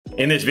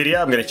In this video,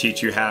 I'm going to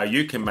teach you how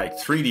you can make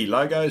 3D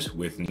logos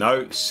with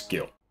no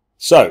skill.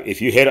 So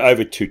if you head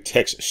over to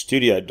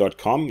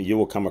textstudio.com, you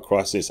will come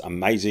across this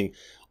amazing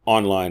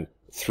online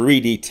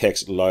 3D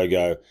text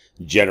logo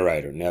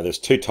generator. Now there's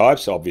two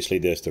types. Obviously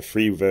there's the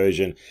free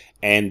version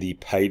and the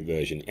paid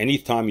version.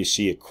 Anytime you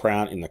see a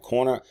crown in the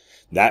corner,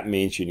 that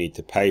means you need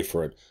to pay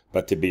for it.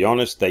 But to be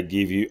honest, they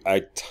give you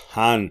a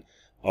ton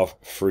of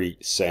free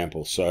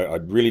samples. So I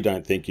really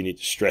don't think you need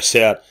to stress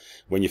out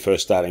when you're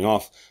first starting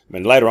off.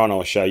 And later on,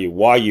 I'll show you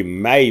why you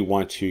may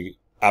want to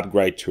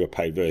upgrade to a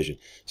paid version.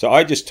 So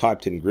I just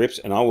typed in grips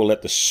and I will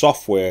let the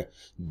software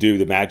do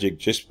the magic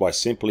just by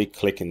simply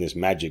clicking this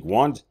magic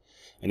wand.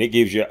 And it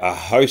gives you a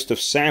host of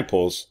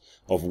samples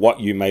of what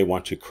you may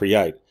want to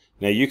create.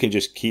 Now you can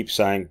just keep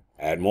saying,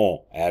 add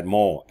more, add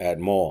more, add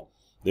more.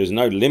 There's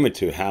no limit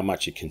to how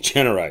much it can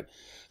generate.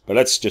 But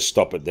let's just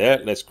stop it there.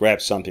 Let's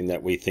grab something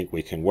that we think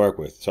we can work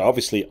with. So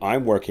obviously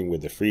I'm working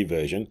with the free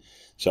version.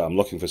 So I'm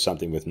looking for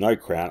something with no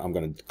crown. I'm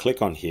going to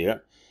click on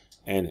here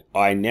and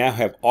I now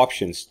have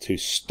options to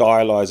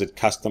stylize it,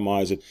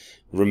 customize it,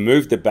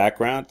 remove the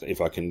background.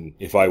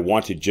 If I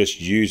want to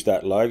just use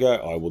that logo,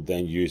 I will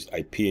then use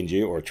a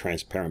PNG or a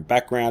transparent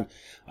background.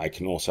 I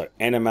can also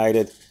animate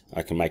it.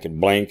 I can make it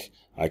blank.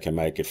 I can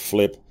make it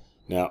flip.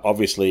 Now,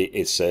 obviously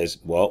it says,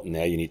 well,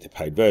 now you need the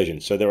paid version.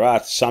 So there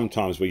are some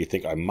times where you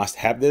think I must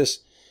have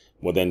this.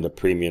 Well, then the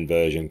premium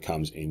version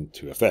comes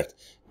into effect.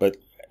 But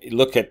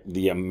look at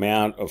the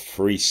amount of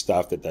free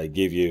stuff that they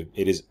give you.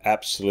 It is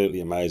absolutely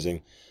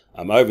amazing.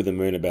 I'm over the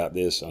moon about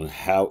this, on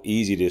how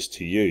easy it is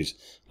to use.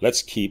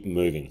 Let's keep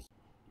moving.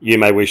 You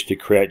may wish to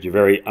create your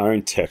very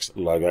own text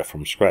logo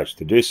from scratch.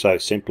 To do so,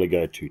 simply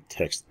go to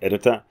Text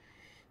Editor.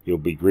 You'll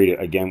be greeted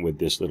again with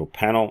this little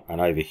panel, and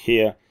over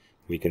here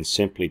we can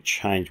simply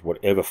change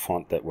whatever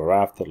font that we're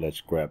after.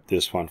 Let's grab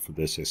this one for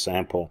this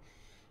example.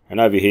 And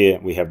over here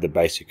we have the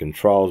basic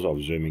controls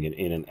of zooming it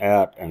in and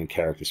out and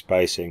character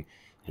spacing.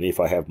 And if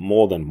I have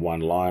more than one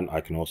line,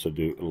 I can also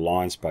do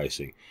line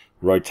spacing.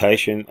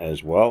 Rotation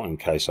as well, in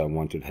case I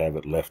want to have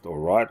it left or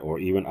right, or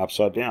even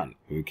upside down.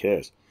 Who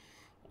cares?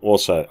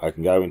 Also, I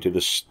can go into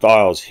the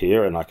styles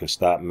here and I can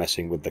start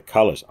messing with the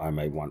colors. I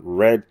may want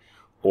red,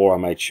 or I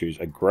may choose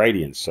a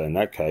gradient. So in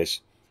that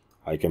case,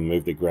 I can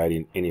move the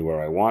gradient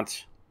anywhere I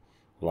want,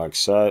 like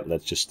so.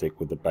 Let's just stick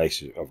with the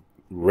basic of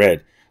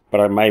red.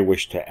 But I may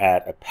wish to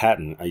add a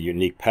pattern, a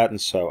unique pattern,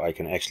 so I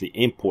can actually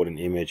import an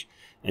image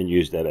and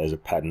use that as a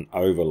pattern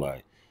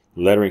overlay.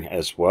 Lettering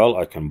as well,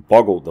 I can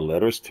boggle the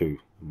letters to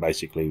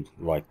basically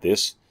like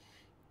this.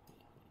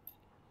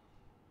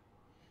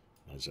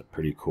 That's a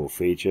pretty cool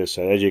feature.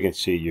 So as you can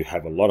see, you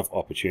have a lot of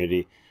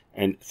opportunity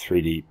and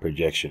 3D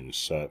projections.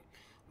 So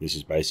this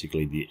is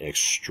basically the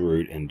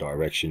extrude and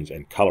directions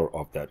and color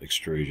of that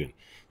extrusion.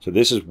 So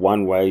this is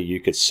one way you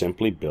could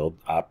simply build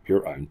up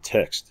your own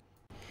text.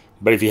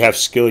 But if you have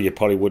skill, you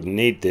probably wouldn't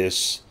need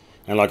this.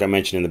 And like I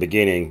mentioned in the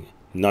beginning,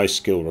 no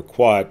skill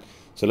required.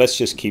 So let's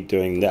just keep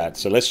doing that.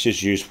 So let's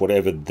just use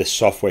whatever the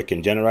software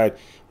can generate.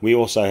 We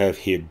also have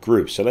here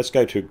groups. So let's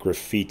go to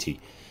Graffiti.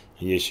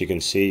 And as you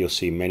can see, you'll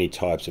see many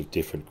types of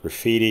different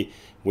graffiti.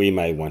 We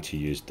may want to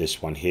use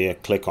this one here.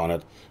 Click on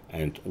it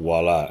and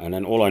voila. And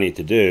then all I need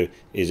to do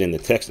is in the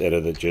text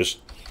editor, just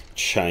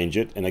change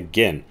it. And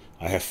again,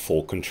 I have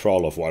full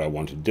control of what I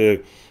want to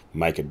do.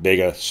 Make it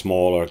bigger,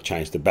 smaller,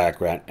 change the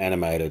background,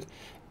 animate it,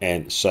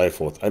 and so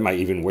forth. I may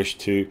even wish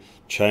to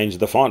change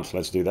the font.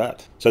 Let's do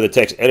that. So the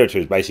text editor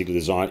is basically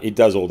designed, it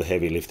does all the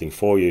heavy lifting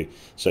for you,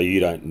 so you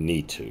don't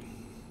need to.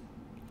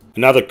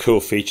 Another cool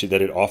feature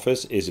that it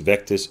offers is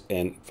vectors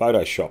and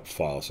Photoshop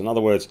files. In other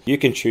words, you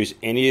can choose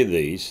any of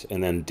these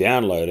and then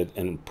download it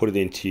and put it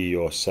into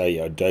your, say,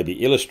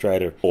 Adobe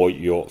Illustrator or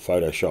your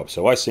Photoshop.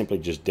 So I simply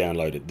just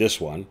downloaded this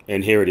one,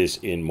 and here it is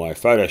in my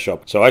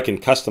Photoshop. So I can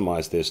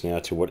customize this now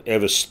to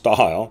whatever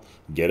style,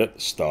 get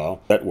it,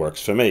 style, that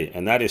works for me.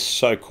 And that is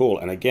so cool.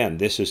 And again,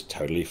 this is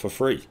totally for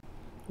free.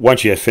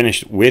 Once you have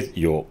finished with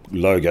your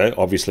logo,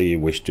 obviously you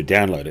wish to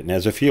download it. Now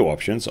there's a few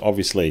options.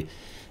 Obviously,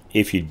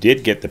 if you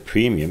did get the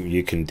premium,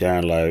 you can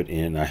download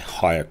in a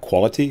higher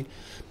quality.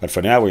 But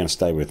for now, we're going to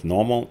stay with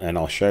normal, and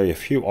I'll show you a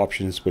few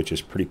options, which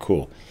is pretty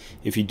cool.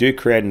 If you do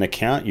create an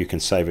account, you can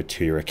save it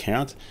to your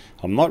account.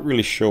 I'm not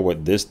really sure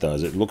what this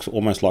does. It looks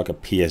almost like a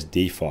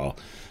PSD file,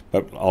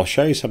 but I'll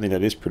show you something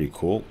that is pretty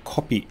cool.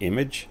 Copy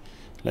image.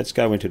 Let's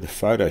go into the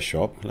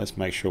Photoshop. Let's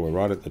make sure we're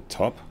right at the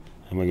top,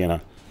 and we're going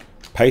to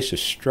paste it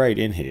straight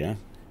in here.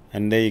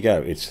 And there you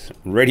go. It's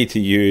ready to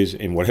use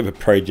in whatever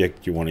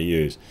project you want to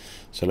use.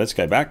 So let's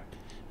go back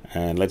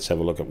and let's have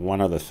a look at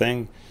one other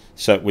thing.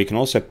 So we can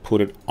also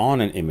put it on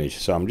an image.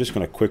 So I'm just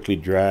going to quickly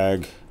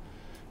drag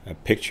a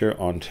picture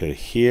onto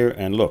here,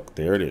 and look,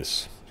 there it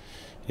is.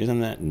 Isn't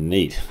that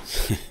neat?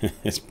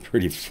 It's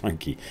pretty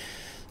funky.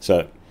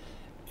 So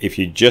if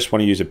you just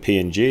want to use a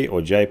PNG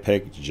or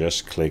JPEG,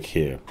 just click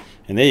here.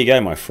 And there you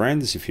go, my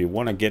friends. If you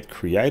want to get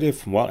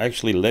creative, well,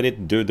 actually let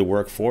it do the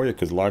work for you,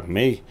 because like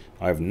me,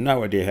 I have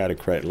no idea how to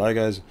create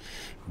logos,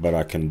 but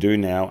I can do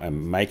now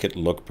and make it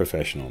look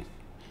professional.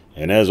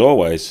 And as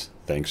always,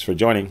 thanks for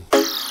joining.